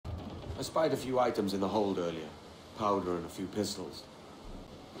I spied a few items in the hold earlier. Powder and a few pistols.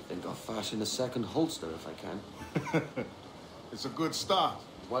 Think I'll fashion a second holster if I can. It's a good start.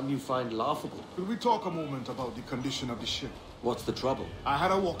 One you find laughable. Could we talk a moment about the condition of the ship? What's the trouble? I had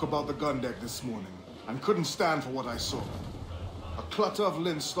a walk about the gun deck this morning and couldn't stand for what I saw. A clutter of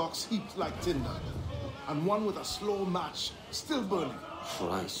linstocks heaped like tinder, and one with a slow match still burning.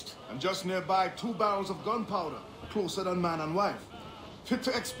 Christ. And just nearby, 2 barrels of gunpowder, closer than man and wife, fit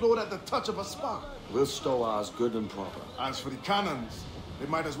to explode at the touch of a spark. We'll stow ours good and proper. As for the cannons, they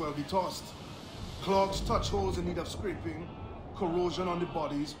might as well be tossed. Clogs touch holes in need of scraping, corrosion on the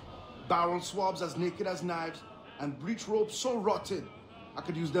bodies, barrel swabs as naked as knives, and breech ropes so rotted, I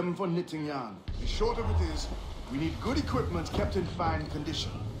could use them for knitting yarn. The short of it is, we need good equipment kept in fine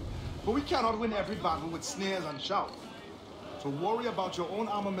condition. But we cannot win every battle with snares and shouts. So worry about your own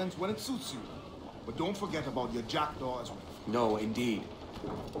armament when it suits you. But don't forget about your jackdaw as well. No, indeed.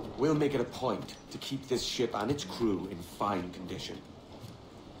 We'll make it a point to keep this ship and its crew in fine condition.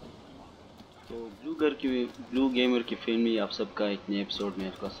 तो blue gamer की film में आप सबका एक नए episode में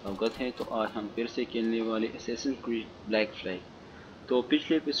आपका स्वागत है। तो आज हम फिर से खेलने वाले असैसिन क्रीड ब्लैक फ्लैग। तो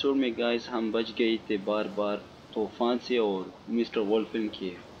पिछले एपिसोड में गाइस हम बच गए थे बार बार तूफान से और मिस्टर वोल्फिन की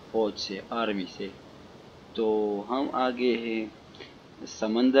फौज से, आर्मी से। तो हम आगे हैं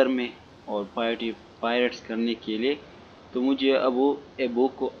समंदर में और पायरेट्स करने के लिए। तो मुझे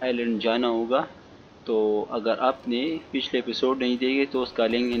एबोको आइलैंड जाना होगा। तो अगर आपने पिछले एपिसोड नहीं देखे तो उसका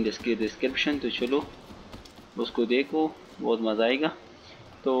लिंक इन डिस्क्रिप्शन, तो चलो उसको देखो, बहुत मज़ा आएगा।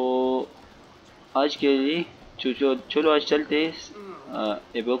 तो आज के लिए चलो आज चलते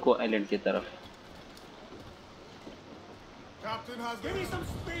एबोको आइलैंड की तरफ।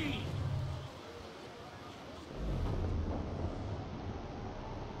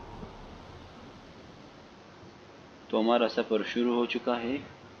 तो हमारा सफ़र शुरू हो चुका है।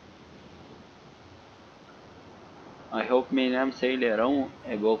 आई होप मैं नाम सही ले रहा हूँ,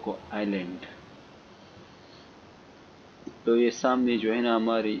 एबोको आइलैंड। तो ये सामने जो है ना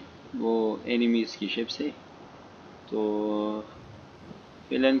हमारी वो एनिमीज़ की शिप से। तो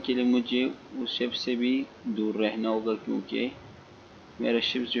फिलहाल के लिए मुझे उस शिप से भी दूर रहना होगा क्योंकि मेरा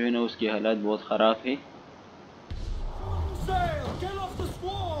शिप जो है ना उसकी हालत बहुत ख़राब है।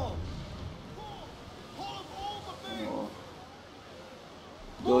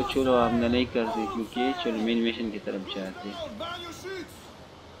 तो चलो हमने नहीं करते क्योंकि चलो मेन मिशन की तरफ जाते हैं।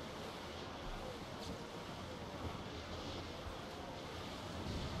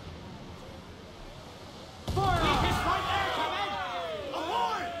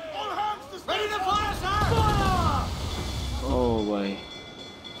 ओह भाई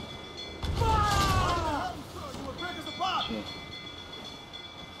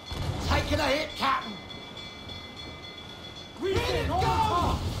Taking a hit, Captain. We did go.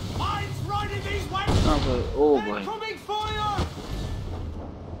 Mine's riding these waves. Oh boy. Coming for you.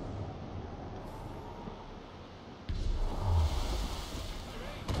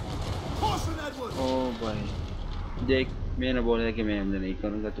 Caution, Edward. Oh boy. देख, मैंने बोला कि मैं हमला नहीं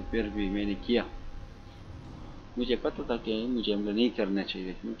करूँगा तो फिर भी मैंने किया। मुझे पता था कि मुझे हमला नहीं करना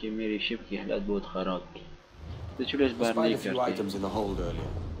चाहिए क्योंकि मेरी शिप की हालत बहुत ख़राब थी। तो चलो इस बार नहीं करते। Items in the hold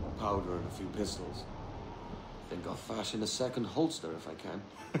earlier, powder and a few pistols. Think I'll fashion a second holster if I can.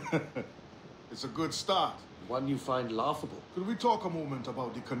 It's a good start. One you find laughable. Could we talk a moment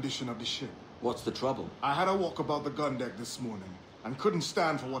about the condition of the ship? What's the trouble? I had a walk about the gun deck this morning and couldn't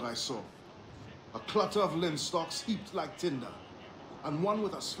stand for what I saw. A clutter of linstocks heaped like tinder, and one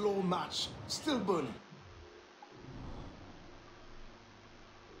with a slow match still burning.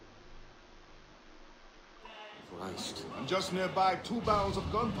 Christ. And just nearby, 2 barrels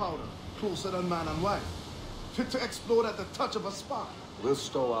of gunpowder, closer than man and wife, fit to explode at the touch of a spark. We'll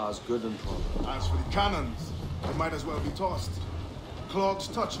stow ours good and proper. As for the cannons, they might as well be tossed. Clogs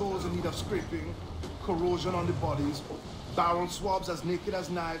touch holes in need of scraping, corrosion on the bodies, barrel swabs as naked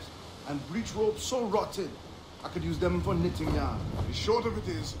as knives, and breech ropes so rotted, I could use them for knitting yarn. The short of it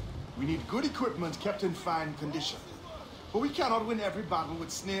is, we need good equipment kept in fine condition. But we cannot win every battle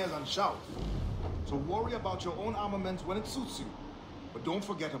with snares and shouts. So worry about your own armament when it suits you. But don't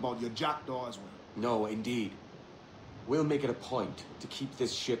forget about your jackdaw as well. No, indeed. We'll make it a point to keep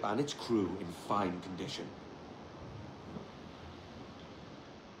this ship and its crew in fine condition.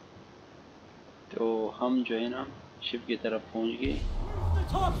 तो हम जो है ना ship की तरफ पहुंच गए। The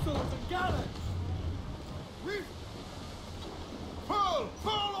topsails and gallants.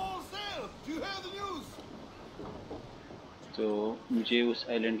 Furl all sail. Do you hear the news? तो मुझे उस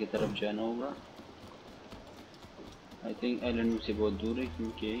आइलैंड की तरफ जाना होगा। आई थिंक आइलैंड मुझसे बहुत दूर है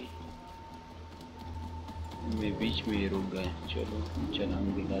क्योंकि मैं बीच में ही रुक गए। चलो छलांग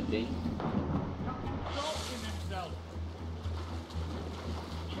दिखाते हैं।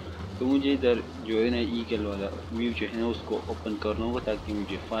 तो मुझे इधर जो है ना ईगल वाला व्यू जो है ना उसको ओपन करना होगा ताकि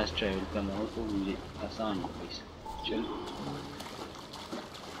मुझे फास्ट ट्रैवल करना हो तो मुझे आसान हो इस। चलो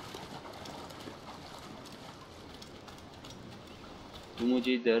तो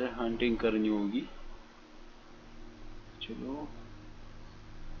मुझे इधर हंटिंग करनी होगी। चलो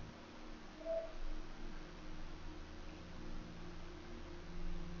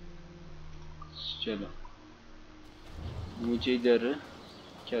चलो मुझे इधर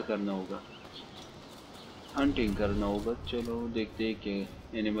क्या करना होगा, हंटिंग करना होगा। चलो देखते हैं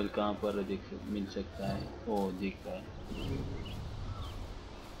कि एनिमल कहाँ पर मिल सकता है। ओ दिखता है।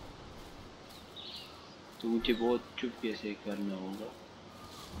 तो मुझे बहुत चुपके से करना होगा।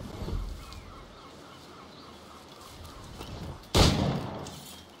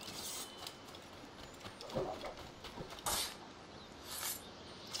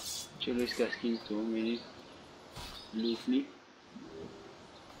 चलो इसका स्किन तो मैंने लूट ली।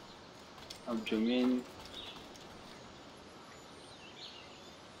 अब जो मेन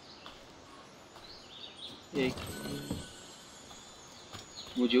एक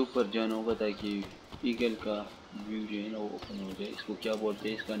मुझे ऊपर जाना होगा ताकि ईगल का व्यू जो है ना वो ओपन हो जाए। इसको क्या बोलते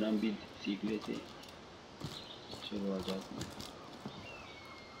हैं इसका नाम भी सीख लेते। चलो आ जाते हैं।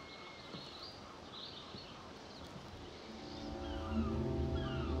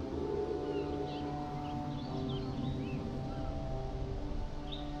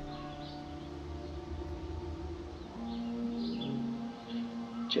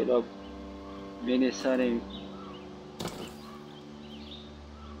 चलो अब मैंने सारे,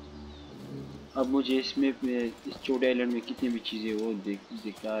 अब मुझे इस मैप में इस छोटे आइलैंड में कितनी भी चीज़ें वो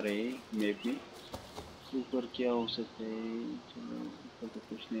दिखा रहे हैं मैप में। ऊपर क्या हो सकता है। चलो ऊपर तो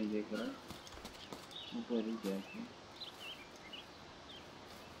कुछ नहीं देख रहा, ऊपर ही जाते हैं।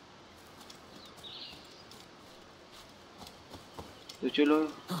 तो चलो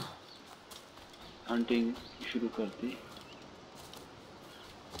हंटिंग शुरू करते हैं।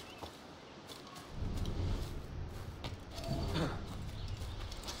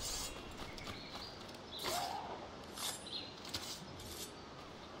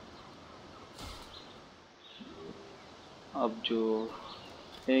 अब जो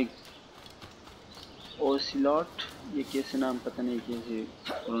एक ओसिलॉट, ये कैसे नाम पता नहीं कैसे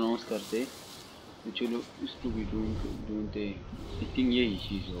प्रोनाउंस करते। तो चलो इसको भी ढूंढते। आई थिंक यही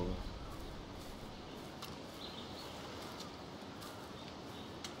चीज़ होगा।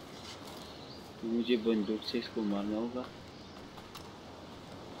 तो मुझे बंदूक से इसको मारना होगा।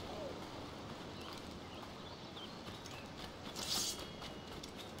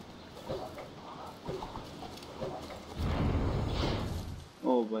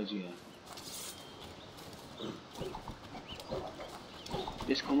 ओ बच गया।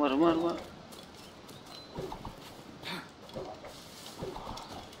 इसको मार मार मार।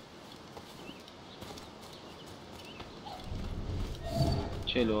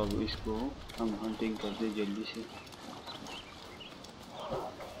 चलो अब इसको हम हंटिंग करते जल्दी से।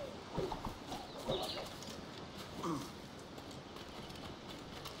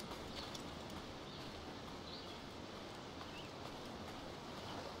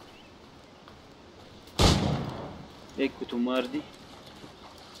 एक को तो मार दी।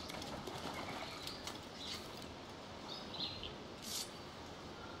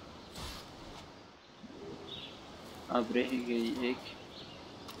 अब रह गई एक।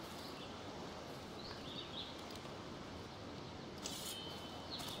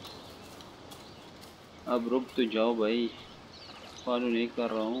 अब रुक तो जाओ भाई, फॉलो नहीं कर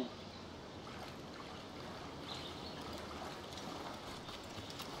रहा हूँ।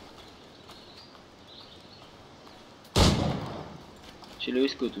 चलो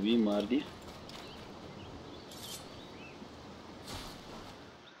इसको तो भी मार दिया।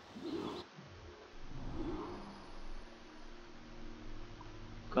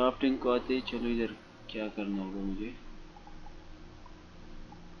 क्राफ्टिंग को आते ही चलो इधर क्या करना होगा मुझे।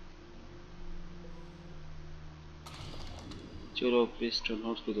 चलो पिस्टल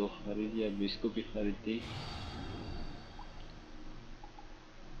हॉर्स को तो खरीद लिया, अब इसको भी खरीदते।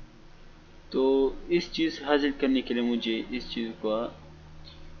 तो इस चीज़ हासिल करने के लिए मुझे इस चीज़ का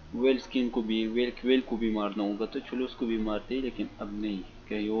वेल स्किन को भी वेल को भी मारना होगा। तो चलो उसको भी मारते हैं, लेकिन अब नहीं,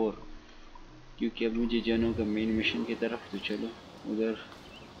 कहीं और, क्योंकि अब मुझे जाना होगा मेन मिशन की तरफ। तो चलो उधर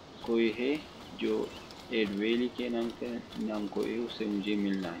कोई है जो एडवेली के नाम को है, उससे मुझे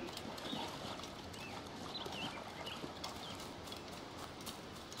मिलना है।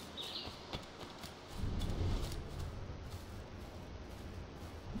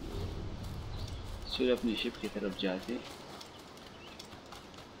 चलो अपनी शिप की तरफ जाते।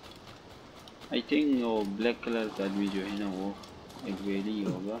 आई थिंक वो ब्लैक कलर का आदमी जो है ना वो एक वेली ही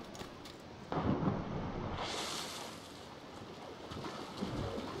होगा।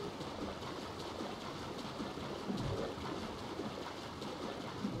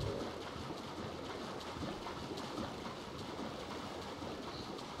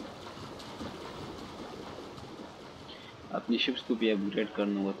 अपनी शिप्स को भी अपग्रेड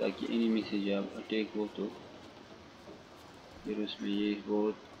करना होगा ताकि एनिमी से जब अटैक हो तो फिर उसमें ये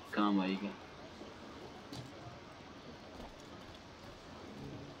बहुत काम आएगा।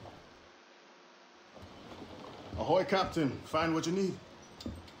 Ahoy, Captain. Find what you need.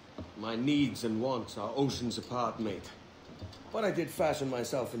 My needs and wants are oceans apart, mate. But I did fashion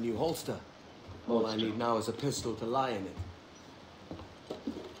myself a new holster. All I need now is a pistol to lie in it.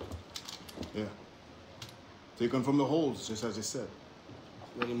 Yeah. Taken from the holds, just as you said.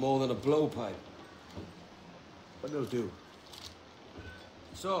 Little more than a blowpipe. But it'll do.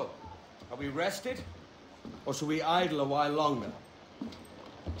 So, are we rested? Or should we idle a while longer?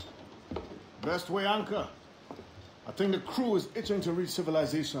 Best way, Anchor. I think the crew is itching to reach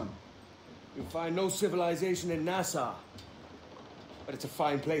civilization. You'll find no civilization in Nassau. But it's a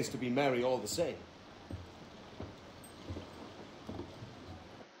fine place to be merry all the same.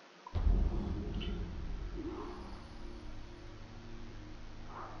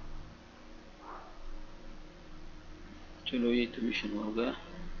 चलो ये तो mission होगा।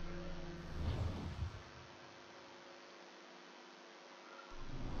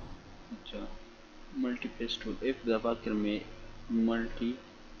 अच्छा multi pistol F दबाकर मैं multi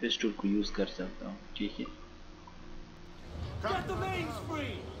pistol को use कर सकता हूँ। ठीक है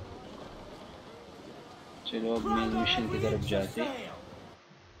चलो अब मैं मिशन की तरफ जाते।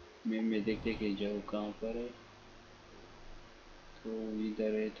 मैं देखते कि जाओ कहाँ पर है। तो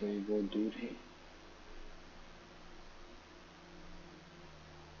इधर है तो ये बहुत दूर है।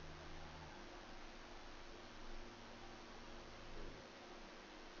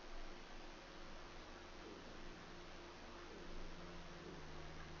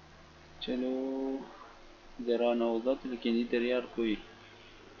 चलो इधर आना होगा तो लेकिन इधर यार कोई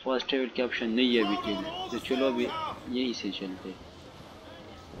फास्ट ट्रैवल का ऑप्शन नहीं है अभी के लिए। तो चलो अभी यहीं से चलते।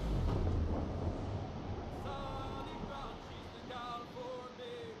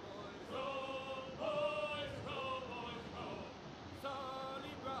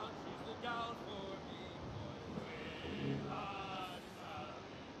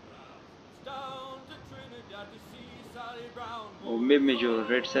 और मैं जो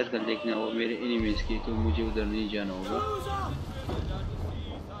रेड सर्कल देखना है वो मेरे एनिमीज की, तो मुझे उधर नहीं जाना होगा।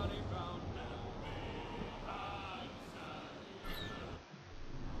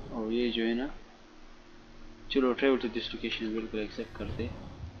 और ये जो है ना चलो ट्रैवल टू दिस लोकेशन बिल्कुल एक्सेप्ट करते।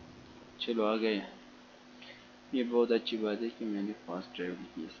 चलो आ गए। ये बहुत अच्छी बात है कि मैंने फास्ट ट्रैवल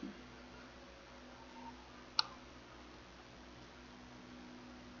की इसमें।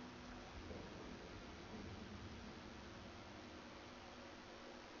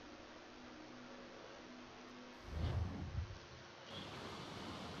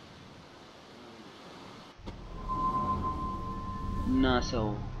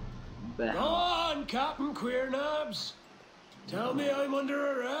 Nassau. Go on, Captain Queer Knobs. Tell me I'm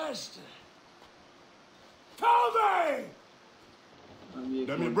under arrest. Tell me!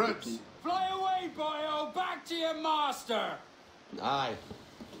 Damn your breaths. Fly away, boyo! Back to your master! Aye.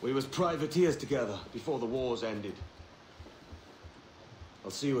 We was privateers together before the wars ended.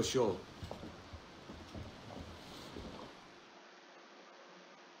 I'll see you ashore.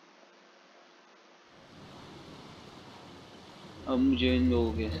 अब मुझे इन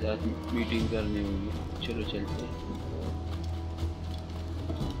लोगों के साथ meeting करनी होगी। चलो चलते हैं।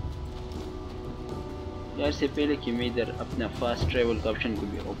 यार से पहले कि मैं इधर अपना फास्ट ट्रैवल का ऑप्शन को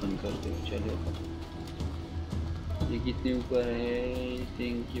भी ओपन करते हूँ। चलो ये कितने ऊपर है? आई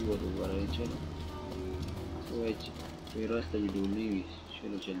थिंक ये बहुत ऊपर है। चलो तो कोई रास्ता भी ढूंढ लेंगे।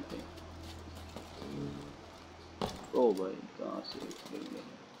 चलो चलते हैं। ओ भाई कहाँ से निकल गया?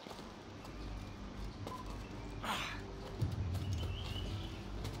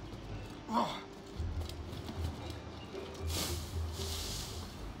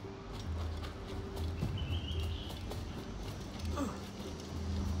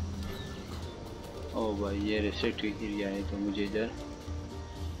 ओ भाई ये रेस्ट्रिक्ट एरिया है तो मुझे इधर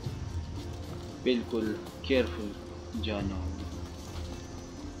बिल्कुल केयरफुल जाना होगा।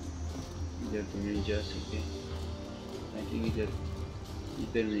 इधर तो नहीं जा सकते। आई थिंक इधर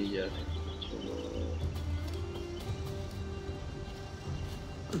नहीं जा सकते। चलो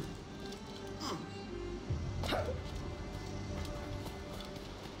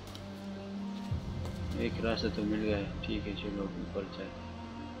रास्ता तो मिल गया है, ठीक है चलो ऊपर जाए।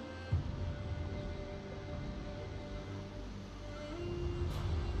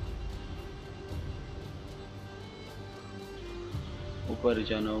 ऊपर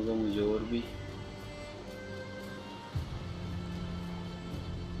जाना होगा मुझे और भी।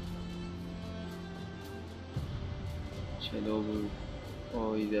 चलो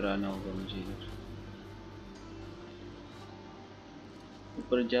ओ इधर आना होगा मुझे, इधर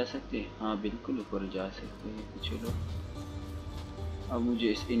ऊपर जा सकते हैं, हाँ बिल्कुल ऊपर जा सकते हैं। तो चलो अब मुझे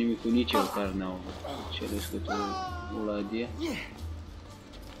इस एनिमी को नीचे उतारना होगा। चलो इसको तो उड़ा दिया।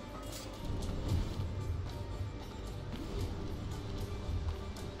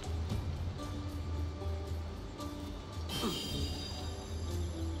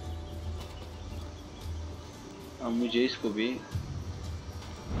 अब मुझे इसको भी,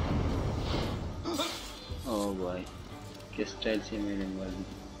 ओ भाई किस स्टाइल से मैंने मार दी।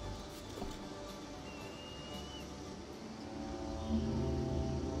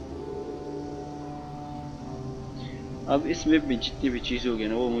 अब इस मैप में जितनी भी चीज़ होगी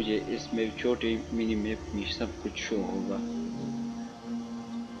ना वो मुझे इस मैप छोटे मिनी मैप में सब कुछ शो होगा।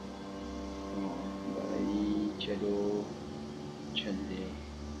 भाई चलो चलते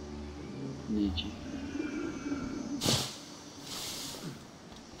नीचे।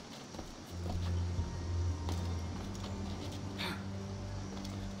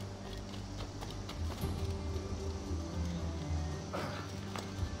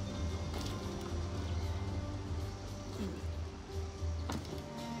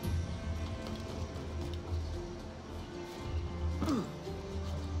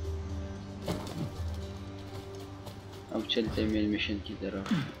 अब चलते हैं मेन मिशन की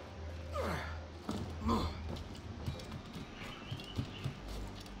तरफ।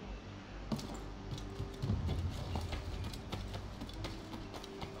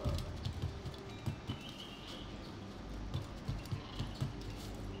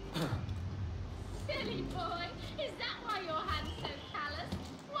 Silly boy, is that why your hand's so callous?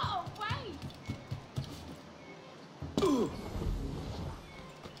 What a waste!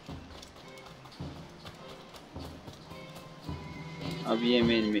 अब ये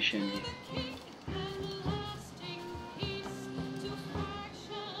मेन मिशन है।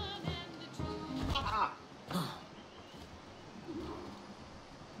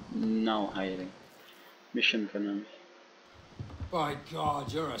 Now hiring. Mission का नाम है। By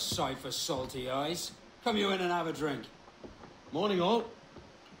God, you're a sight for salty eyes. Come you in and have a drink. Morning, all.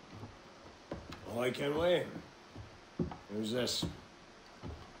 Ahoy, Kenway. Who's this?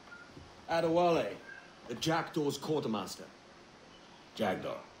 Adewale, the Jackdaw's quartermaster.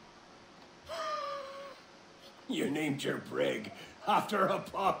 Jackdaw. You named your brig after a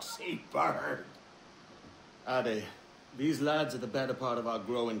poxy bird. Ade, these lads are the better part of our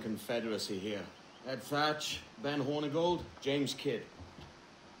growing confederacy here. Ed Thatch, Ben Hornigold, James Kidd.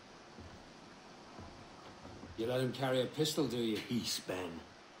 You let him carry a pistol, do you? Peace, Ben.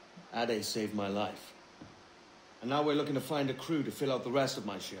 Ade saved my life. And now we're looking to find a crew to fill out the rest of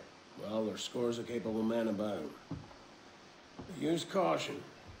my ship. Well, there's scores of capable men about. Use caution.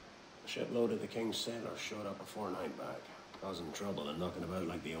 A shipload of the King's sailors showed up a fortnight back, causing trouble and knocking about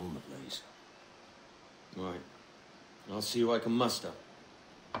like they own the place. Right. I'll see who I can muster.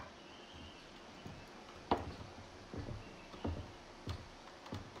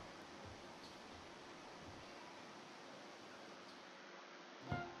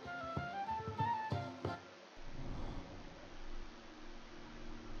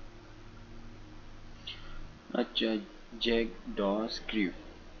 अच्छा Jack DOS crew,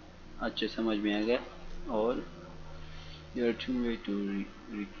 अच्छा समझ में आ गया। और there are two ways to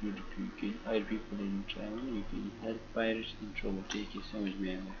recruit you can hire people in travel, you can help pirates in trouble, ठीक है समझ में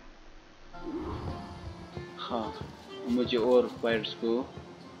आ गया। हाँ मुझे और पायरेट्स को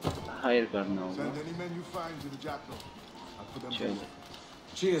हायर करना होगा। Send any men you find to the Jackdaw. I'll put them चलो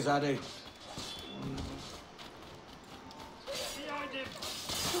through. Cheers, Ade.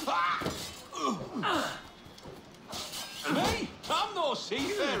 Me? I'm no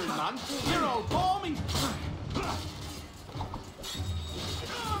seafaring man. You're all balmy.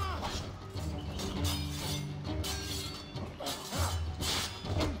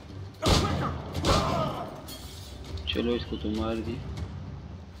 चलो इसको तो मार दी।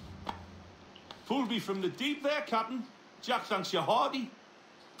 Pulled me from the deep there, Captain. Jack thanks you hearty.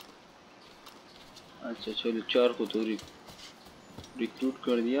 अच्छा चलो चार को तो रिक्रूट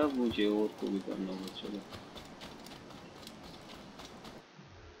कर दिया, मुझे और को भी करना होगा। चलो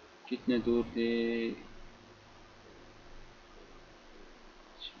कितने दूर थे?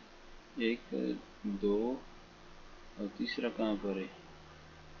 एक दो और तीसरा कहाँ पर है?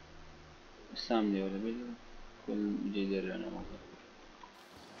 सामने वाला बिल्कुल मुझे इधर रहना होगा।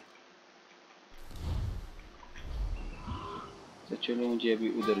 तो चलो मुझे अभी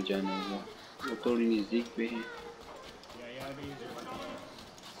उधर जाना होगा, वो थोड़ी नज़दीक पे है।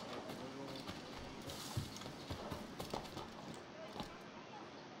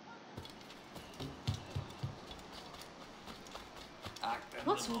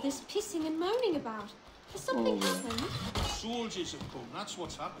 What's all this pissing and moaning about? Has something happened? Soldiers have come, that's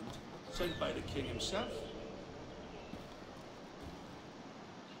what's happened. Sent by the king himself.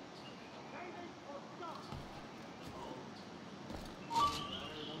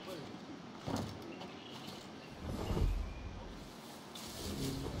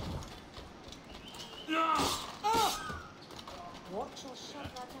 What shall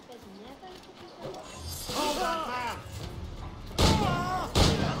shove that up his never? Hold that man!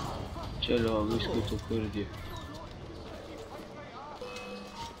 चलो अब इसको तो कर दिया।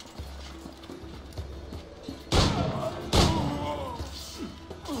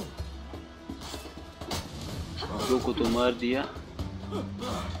 दो को तो मार दिया।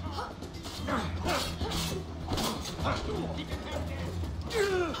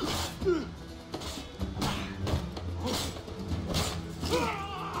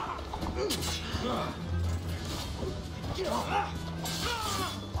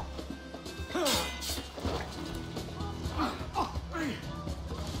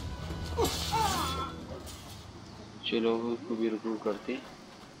 चलो उसको भी रिक्रूट करते।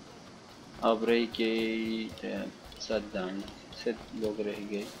 अब रही के 7 लोग रह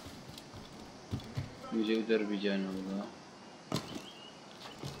गए, मुझे उधर भी जाना होगा।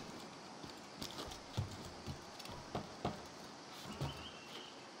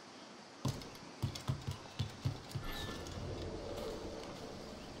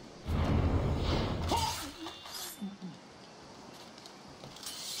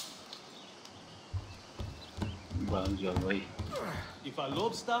 भाग जाओ भाई। If a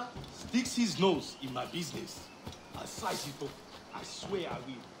lobster sticks his nose in my business, I'll slice it up. I swear I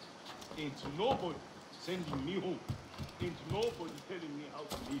will. Ain't nobody sending me home. Ain't nobody telling me how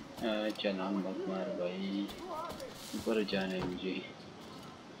to live. चला मत मार भाई, ऊपर जाना है मुझे।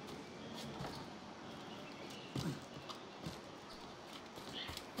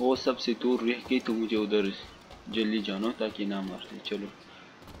 वो सबसे दूर रह के तो मुझे उधर जल्दी जाना ताकि ना मार दे। चलो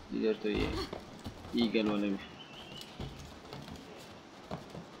इधर तो ये ईगल वाले में,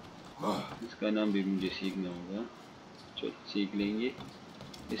 इसका नाम भी मुझे सीखना होगा। चलो सीख लेंगे,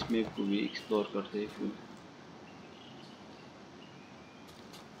 इसमें को भी एक्सप्लोर करते हैं फिर।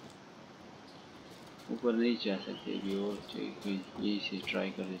 ऊपर नहीं जा सकते अभी, और यही से ट्राई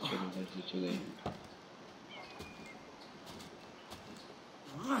करते। चलो घर से चले।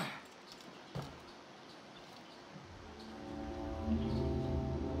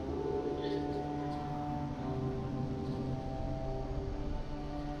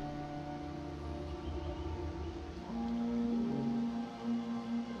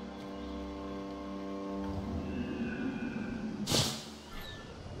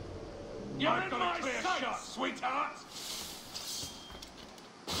 You're in my sight, sweetheart!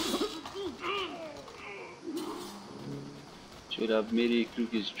 चलो अब मेरी क्रू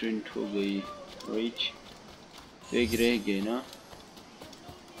की स्ट्रेंथ हो गई रिच, एक रह गए ना।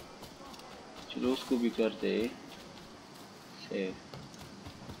 चलो उसको भी करते हैं सेव,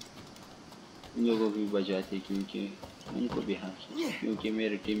 उन लोगों को भी बजाते क्योंकि उनको भी हाँ, क्योंकि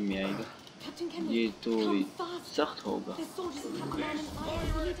मेरे टीम में आएगा। ये तो सख्त होगा। There's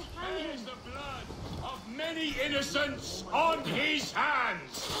the blood of many innocents on his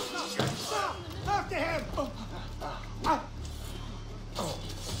hands! After him!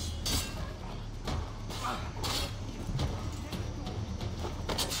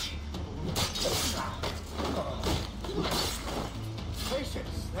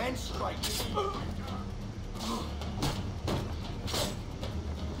 Patience, then strike.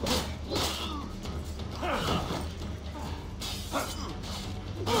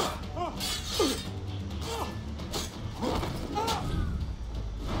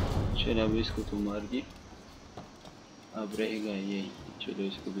 चलो अब इसको तो मार दी, अब रहेगा ये। चलो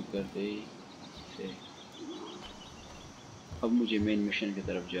इसको भी कर दे से। अब मुझे मेन मिशन की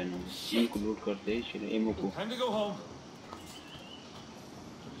तरफ जाना है, इनको लूट करते हैं। चलो एमओ को, Time to go home.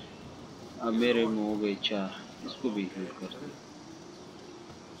 अब मेरे एमओ हो गए 4, इसको भी लूट करते हैं।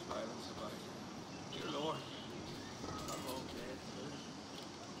 Dear Lord.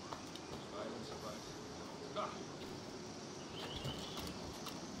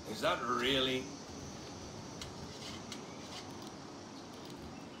 Is that really?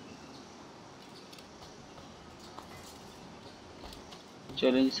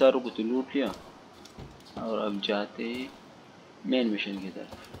 चलें सारों को तो लूट लिया और अब जाते मेन मिशन की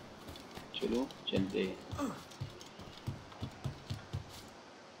तरफ। चलो चलते हैं।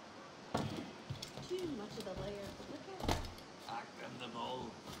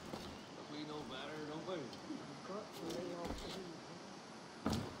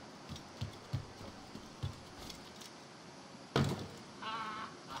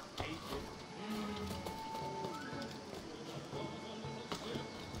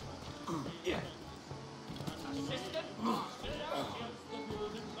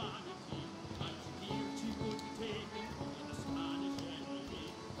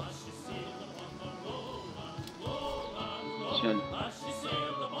 चल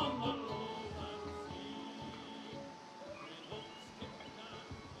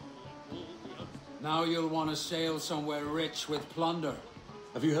Now you'll want to sail somewhere rich with plunder.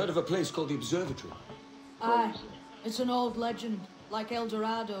 Have you heard of a place called the Observatory? Aye, it's an old legend, like El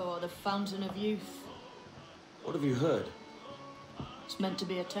Dorado or the Fountain of Youth. What have you heard? It's meant to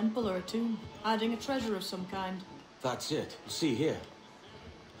be a temple or a tomb, hiding a treasure of some kind. That's it. See here.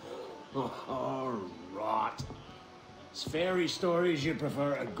 Oh, rot. It's fairy stories you prefer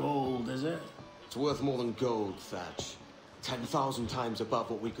to gold, is it? It's worth more than gold, Thatch. 10,000 times above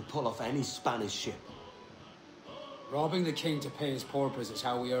what we could pull off any Spanish ship. Robbing the king to pay his porpoise is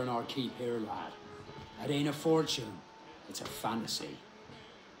how we earn our keep here, lad. That ain't a fortune, it's a fantasy.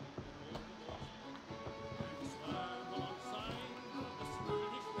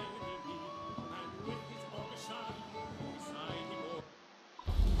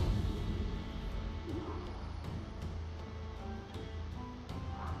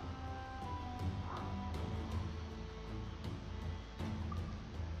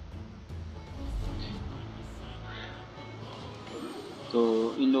 तो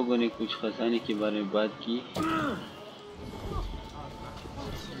इन लोगों ने कुछ खजाने के बारे में बात की।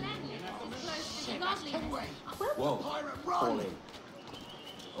 Whoa, falling.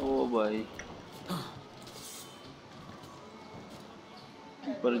 ओ भाई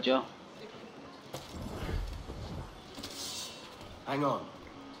ऊपर जाओ। Hang on.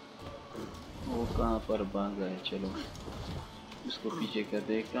 वो कहाँ पर भाग गए? चलो उसको पीछे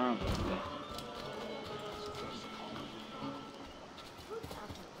करते हैं। कहाँ पर गए?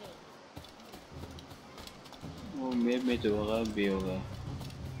 वो मैप में तो गायब भी होगा।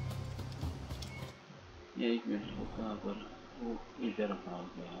 एक मिनट, वो कहाँ पर? वो इधर भाग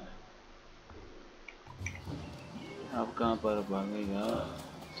गया। अब कहाँ पर भागेगा?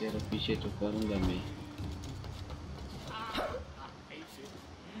 तेरा पीछे तो करूँगा मैं।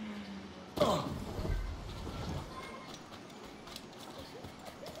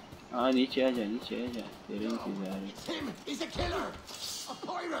 हाँ नीचे आ जा, नीचे आ जा, तेरे इंतजार है। He's a killer, a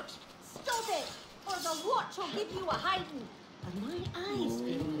pirate. Stop it, or the watch will give you a hiding. And my eyes.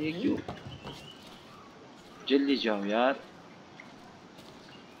 ये क्यों? जल्दी जाओ यार।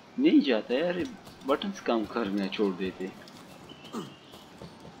 नहीं जाता यार, बटन्स काम करना छोड़ देते।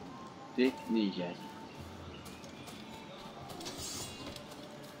 देख नहीं जाता।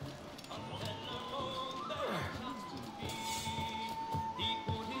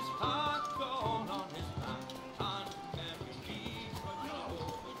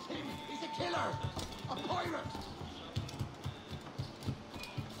 He's a killer, a pirate.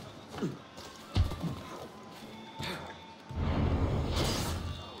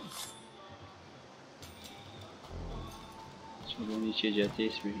 चलो नीचे जाते।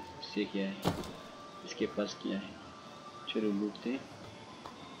 इसमें इससे क्या है? इसके पास क्या है? चलो लूटते।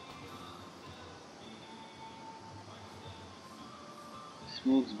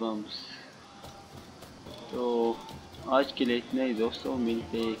 Smokes bumps. तो आज के लिए इतना ही दोस्तों,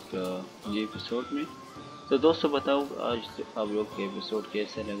 मिलते हैं एक ये एपिसोड में। तो दोस्तों बताओ आज आप लोग का एपिसोड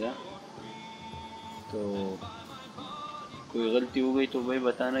कैसा लगा? तो कोई गलती हो गई तो भाई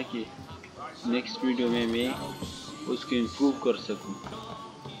बताना कि नेक्स्ट वीडियो में मैं उसको इम्प्रूव कर सकूं।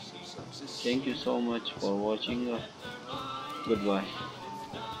 Thank you so much for watching. Good bye.